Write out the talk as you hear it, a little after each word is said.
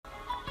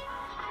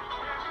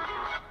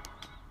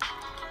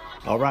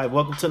All right,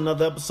 welcome to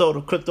another episode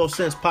of Crypto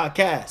Sense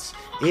Podcast.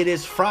 It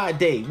is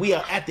Friday. We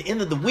are at the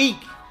end of the week.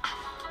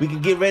 We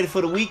can get ready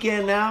for the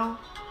weekend now.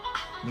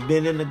 We've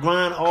been in the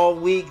grind all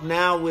week.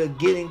 Now we're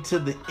getting to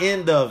the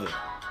end of it.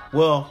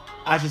 Well,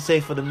 I should say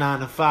for the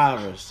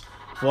 9-to-5ers.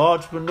 For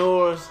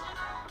entrepreneurs,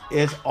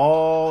 it's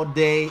all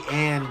day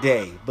and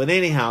day. But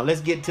anyhow, let's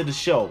get to the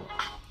show.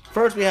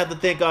 First, we have to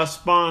thank our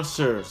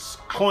sponsors,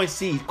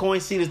 CoinSeed.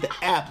 CoinSeed is the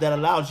app that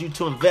allows you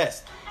to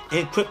invest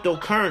in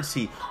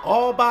cryptocurrency,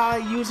 all by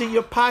using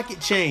your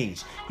pocket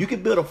change. You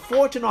can build a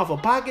fortune off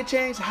of pocket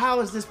change. How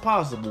is this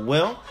possible?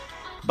 Well,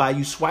 by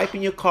you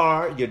swiping your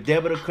card, your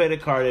debit or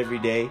credit card every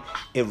day,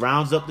 it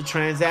rounds up the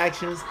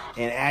transactions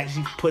and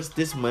actually puts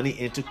this money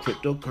into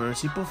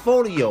cryptocurrency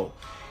portfolio.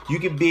 You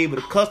can be able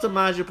to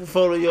customize your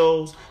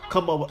portfolios,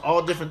 come up with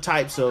all different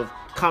types of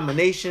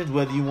combinations,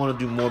 whether you want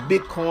to do more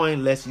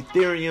Bitcoin, less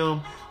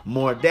Ethereum,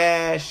 more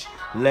Dash,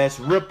 less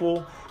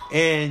Ripple,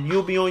 and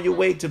you'll be on your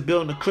way to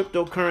building a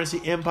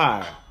cryptocurrency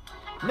empire.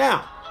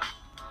 Now,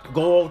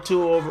 go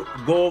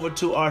over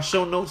to our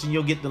show notes and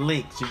you'll get the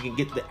link so you can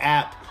get the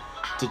app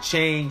to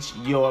change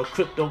your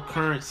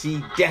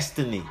cryptocurrency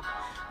destiny.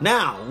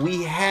 Now,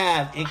 we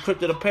have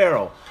encrypted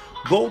apparel.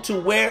 Go to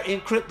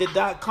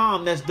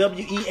wearencrypted.com. That's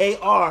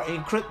WEAR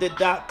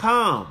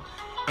encrypted.com.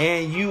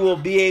 And you will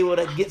be able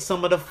to get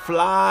some of the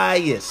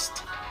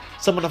flyest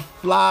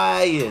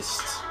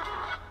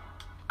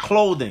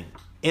clothing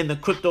in the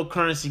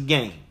cryptocurrency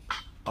game.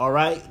 All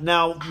right.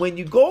 Now, when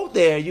you go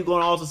there, you're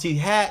going to also see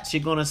hats.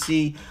 You're going to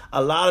see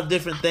a lot of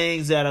different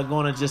things that are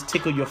going to just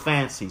tickle your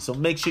fancy. So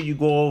make sure you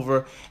go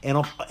over. And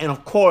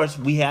of course,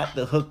 we have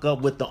to hook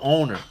up with the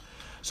owner.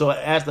 So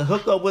as the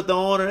hookup with the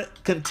owner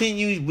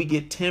continues, we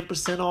get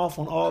 10% off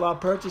on all our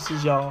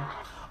purchases, y'all.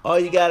 All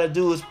you got to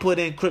do is put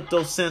in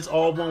Crypto Sense,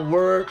 all one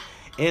word,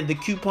 in the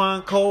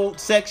coupon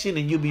code section,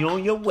 and you'll be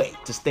on your way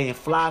to staying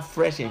fly,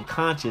 fresh, and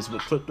conscious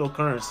with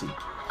cryptocurrency.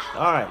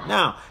 All right,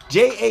 now,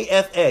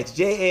 JAFX.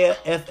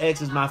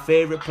 JAFX is my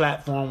favorite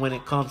platform when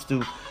it comes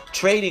to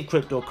trading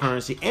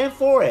cryptocurrency and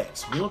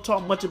Forex. We don't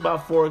talk much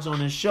about Forex on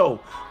this show,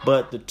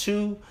 but the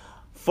two,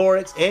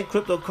 Forex and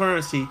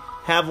cryptocurrency,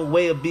 have a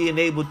way of being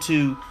able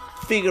to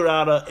figure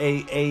out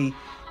a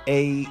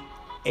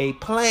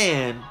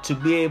plan to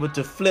be able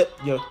to flip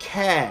your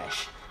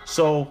cash.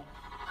 So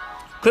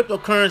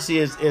cryptocurrency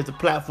is the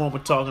platform we're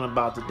talking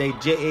about today.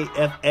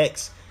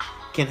 JAFX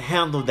can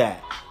handle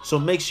that. So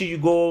make sure you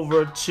go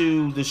over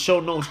to the show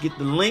notes, get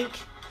the link,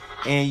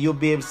 and you'll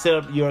be able to set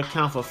up your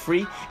account for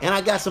free. And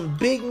I got some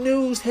big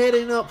news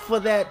heading up for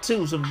that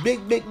too. Some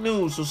big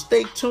news. So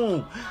stay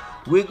tuned.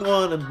 We're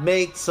going to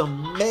make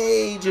some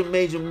major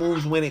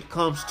moves when it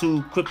comes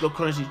to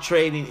cryptocurrency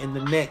trading in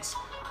the next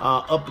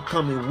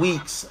upcoming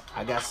weeks.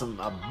 I got some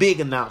big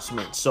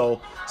announcements.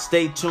 So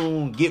stay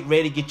tuned. Get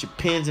ready. Get your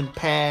pens and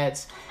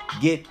pads.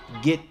 Get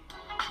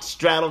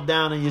straddled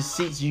down in your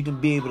seats so you can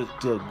be able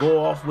to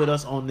go off with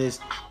us on this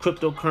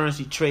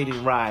cryptocurrency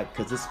trading ride,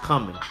 because it's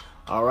coming.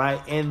 All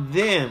right. And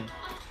then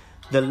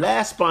the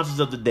last sponsors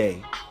of the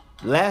day,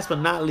 last but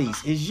not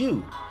least, is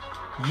you.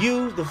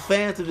 You, the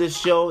fans of this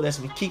show that's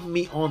been keeping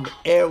me on the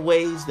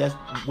airwaves,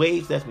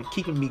 that's been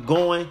keeping me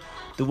going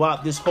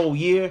throughout this whole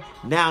year.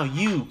 Now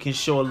you can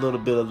show a little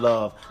bit of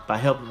love by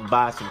helping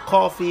buy some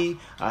coffee,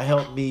 or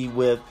help me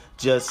with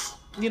just,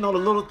 the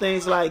little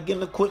things like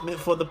getting equipment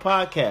for the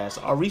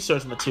podcast, our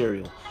research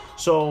material.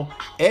 So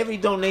every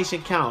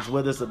donation counts,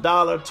 whether it's $1,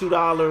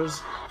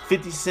 $2,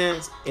 50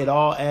 cents, it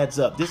all adds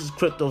up. This is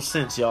Crypto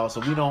Sense, y'all, so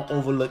we don't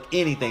overlook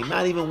anything,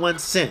 not even 1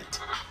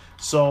 cent.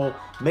 So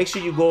make sure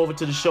you go over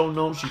to the show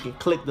notes. You can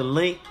click the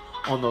link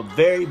on the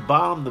very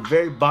bottom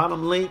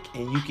link,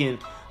 and you can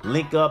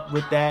link up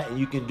with that, and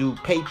you can do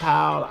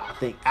PayPal, I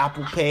think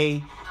Apple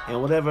Pay, and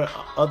whatever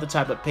other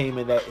type of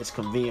payment that is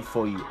convenient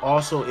for you.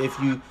 Also, if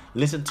you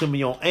listen to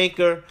me on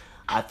Anchor,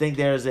 I think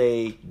there's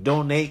a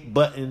donate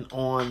button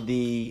on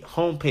the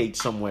homepage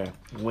somewhere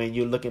when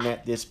you're looking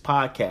at this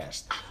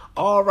podcast.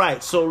 All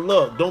right, so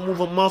look, don't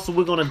move a muscle.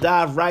 We're going to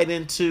dive right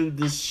into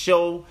this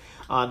show,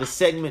 the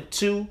segment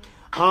 2.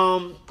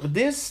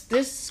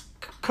 This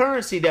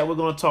currency that we're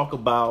going to talk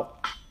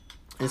about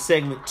in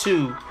segment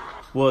 2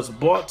 was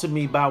brought to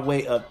me by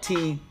way of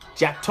T.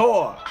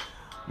 Jacktor,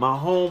 my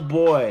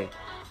homeboy,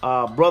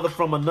 brother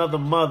from another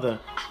mother,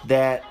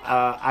 that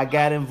I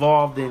got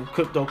involved in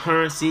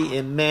cryptocurrency,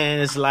 and man,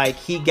 it's like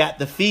he got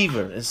the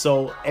fever. And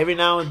so every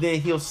now and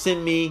then he'll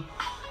send me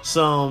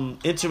some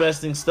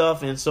interesting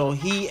stuff, and so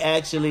he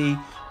actually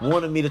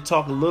wanted me to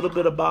talk a little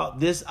bit about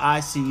this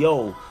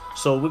ICO.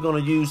 So we're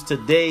going to use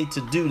today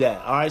to do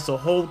that. All right, so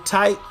hold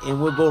tight, and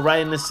we'll go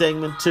right into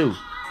segment 2.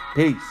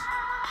 Peace.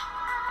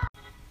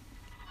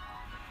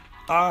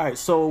 All right,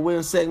 so we're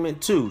in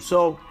segment 2.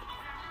 So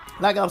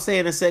like I'm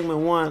saying in segment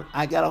 1,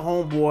 I got a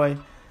homeboy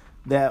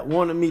that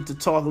wanted me to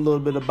talk a little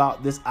bit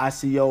about this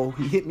ICO.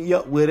 He hit me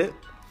up with it,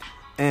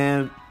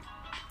 and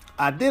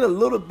I did a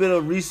little bit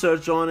of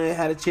research on it,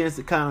 had a chance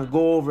to kind of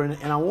go over it,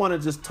 and I want to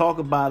just talk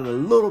about it a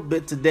little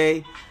bit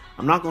today.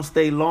 I'm not going to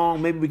stay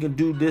long. Maybe we can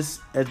do this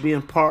as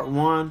being part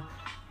 1.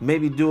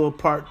 Maybe do a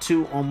part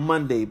 2 on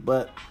Monday.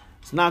 But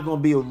It's not going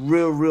to be a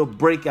real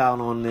breakout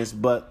on this,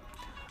 but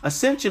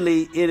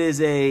essentially it's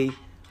a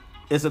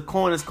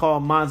coin that's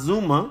called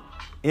Mazzuma,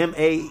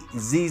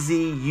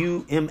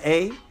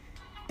 Mazzuma,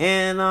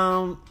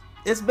 and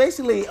it's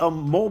basically a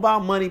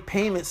mobile money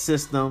payment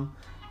system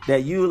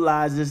that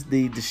utilizes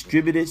the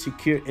distributed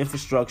secure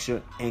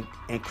infrastructure and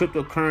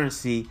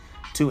cryptocurrency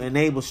to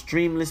enable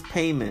streamless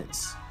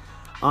payments.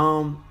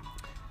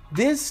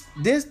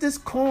 This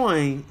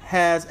coin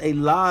has a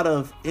lot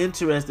of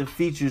interesting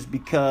features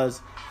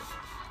because,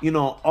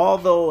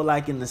 although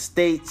like in the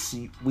States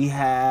we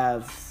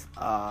have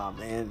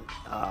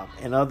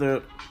and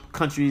other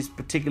countries,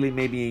 particularly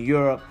maybe in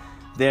Europe,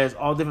 there's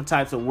all different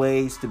types of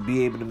ways to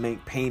be able to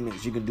make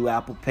payments. You can do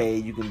Apple Pay,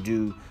 you can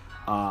do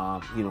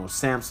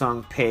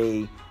Samsung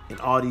Pay, and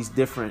all these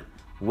different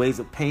ways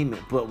of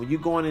payment. But when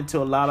you're going into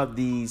a lot of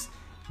these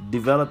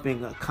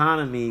developing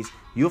economies,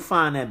 you'll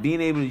find that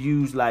being able to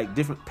use like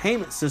different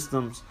payment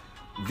systems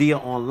via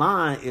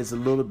online is a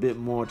little bit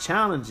more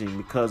challenging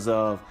because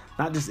of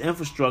not just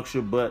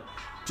infrastructure, but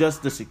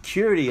just the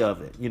security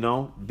of it.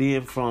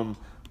 Being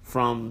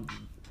from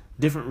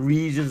different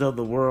regions of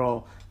the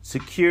world,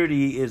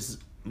 security is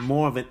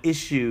more of an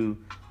issue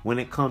when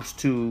it comes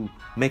to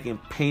making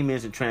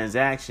payments and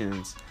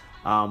transactions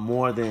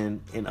more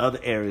than in other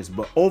areas.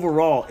 But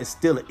overall, it's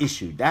still an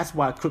issue. That's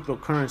why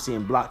cryptocurrency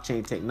and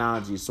blockchain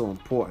technology is so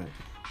important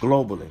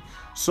globally.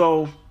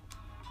 So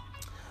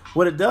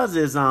what it does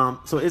is,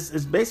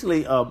 it's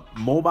basically a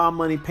mobile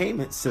money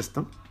payment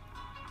system.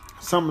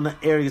 Some of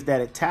the areas that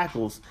it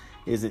tackles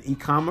is in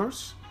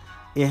e-commerce.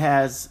 It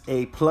has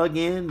a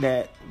plug-in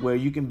where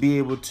you can be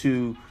able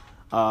to,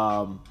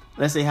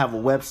 let's say, have a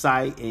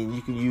website and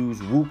you can use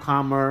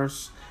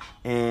WooCommerce,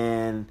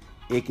 and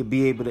it could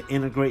be able to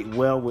integrate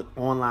well with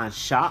online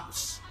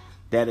shops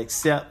that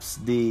accepts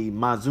the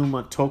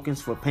Mazzuma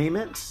tokens for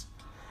payments.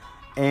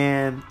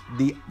 And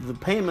the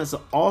payments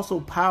are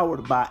also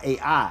powered by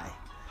AI.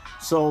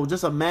 So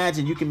just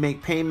imagine you can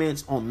make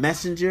payments on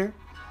Messenger,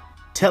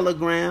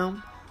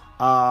 Telegram,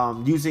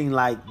 using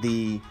like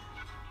the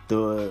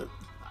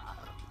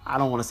I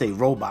don't want to say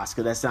robots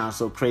because that sounds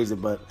so crazy,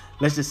 but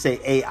let's just say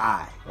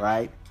AI,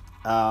 right?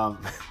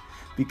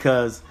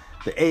 Because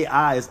the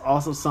AI is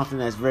also something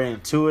that's very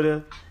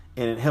intuitive,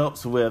 and it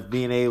helps with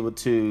being able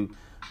to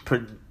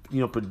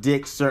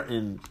predict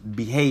certain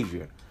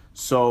behavior.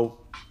 So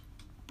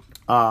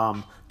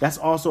that's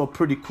also a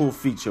pretty cool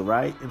feature,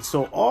 right? And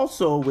so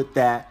also with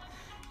that,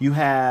 you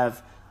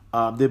have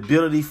the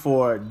ability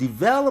for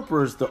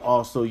developers to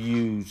also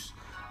use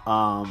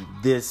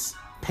this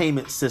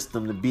payment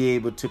system to be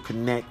able to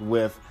connect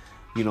with,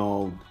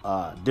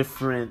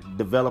 different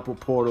developer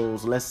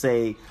portals. Let's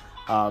say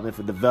if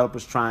a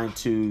developer's trying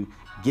to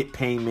get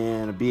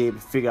payment or be able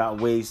to figure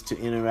out ways to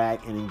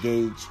interact and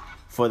engage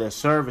for their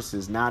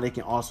services, now they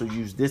can also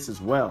use this as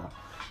well.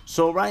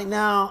 So right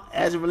now,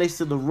 as it relates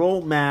to the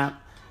roadmap,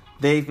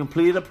 they've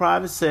completed a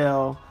private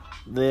sale.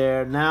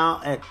 They're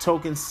now at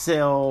token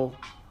sale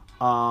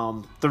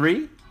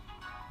 3,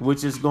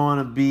 which is going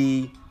to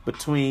be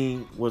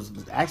was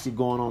actually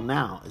going on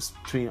now. It's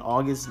between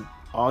August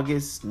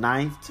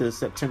 9th to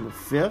September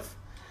 5th.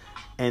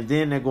 And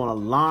then they're going to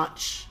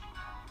launch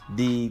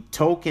the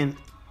token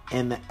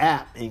and the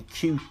app in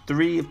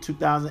Q3 of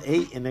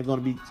 2008. And they're going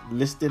to be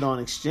listed on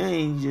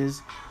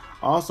exchanges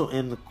also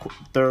in the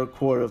third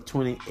quarter of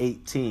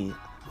 2018.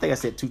 I think I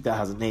said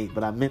 2008,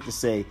 but I meant to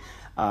say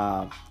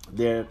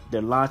they're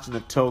launching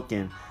the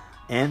token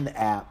and the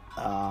app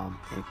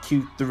in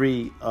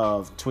Q3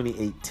 of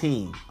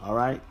 2018. All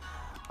right.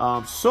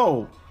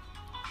 So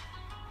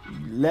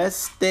let's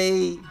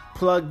stay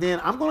plugged in.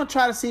 I'm going to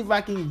try to see if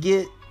I can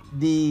get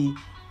the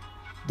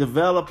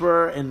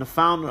developer and the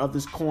founder of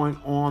this coin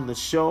on the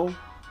show.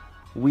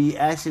 We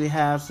actually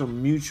have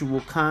some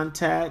mutual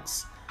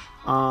contacts.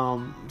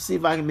 See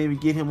if I can maybe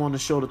get him on the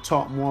show to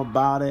talk more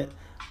about it.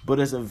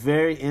 But it's a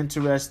very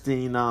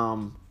interesting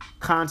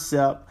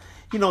concept.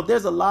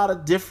 There's a lot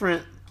of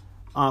different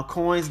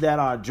coins that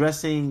are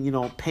addressing,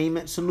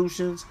 payment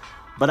solutions.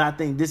 But I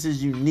think this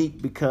is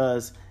unique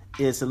because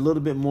it's a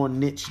little bit more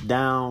niche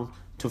down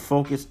to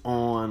focus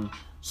on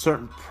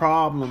certain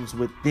problems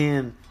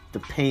within the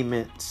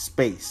payment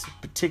space,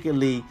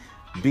 particularly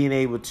being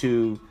able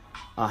to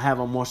have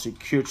a more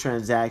secure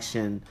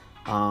transaction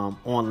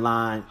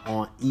online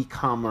on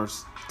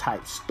e-commerce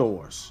type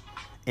stores,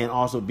 and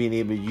also being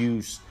able to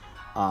use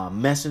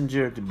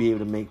Messenger to be able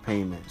to make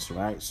payments,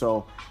 right?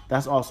 So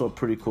that's also a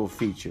pretty cool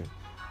feature.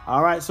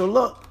 All right, so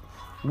look,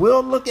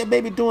 we'll look at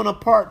maybe doing a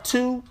part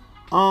 2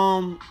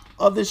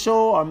 of the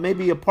show, or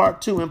maybe a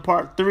part 2 and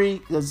part 3,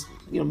 because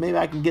maybe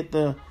I can get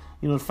the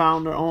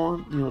founder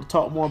on to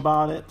talk more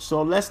about it.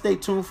 So let's stay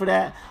tuned for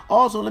that.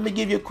 Also, let me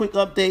give you a quick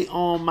update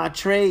on my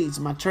trades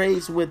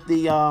with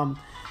the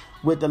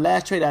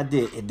last trade I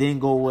did. It didn't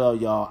go well,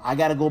 y'all. I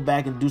got to go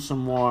back and do some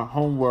more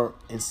homework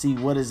and see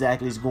what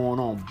exactly is going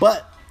on.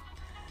 But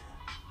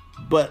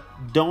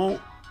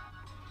don't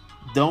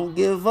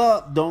give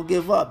up. Don't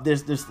give up.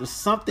 There's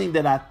something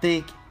that I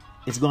think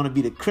is going to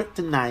be the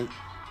kryptonite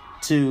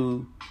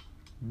to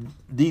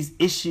these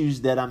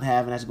issues that I'm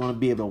having that's going to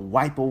be able to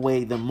wipe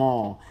away them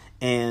all.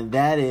 And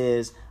that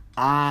is,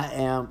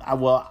 I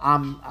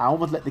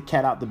almost let the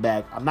cat out the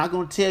bag. I'm not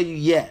going to tell you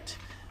yet,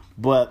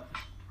 but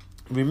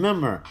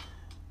remember,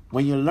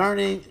 when you're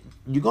learning,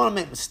 you're going to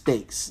make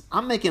mistakes.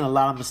 I'm making a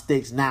lot of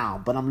mistakes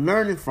now, but I'm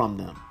learning from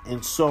them.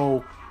 And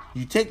so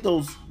you take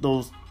those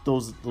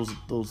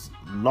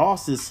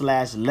losses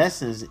 /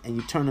 lessons and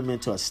you turn them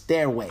into a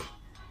stairway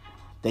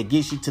that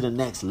gets you to the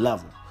next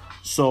level.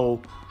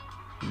 So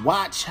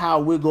watch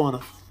how we're going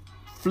to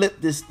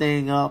flip this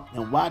thing up,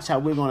 and watch how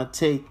we're going to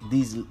take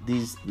these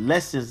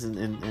lessons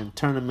and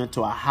turn them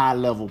into a high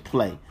level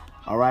play.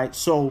 All right.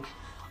 So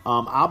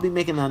I'll be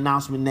making an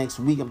announcement next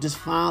week. I'm just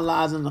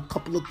finalizing a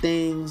couple of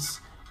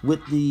things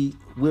with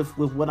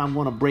what I'm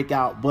going to break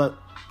out, but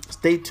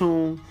stay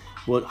tuned.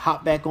 We'll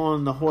hop back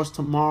on the horse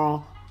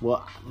tomorrow.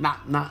 Well,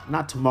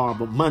 not tomorrow,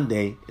 but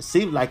Monday. It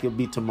seems like it'll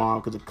be tomorrow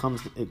because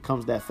it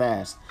comes that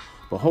fast.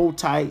 But hold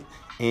tight,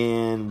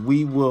 and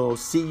we will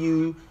see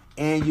you,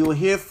 and you'll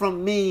hear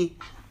from me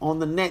on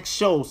the next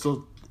show.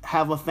 So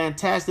have a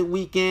fantastic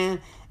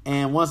weekend,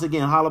 and once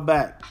again, holla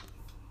back.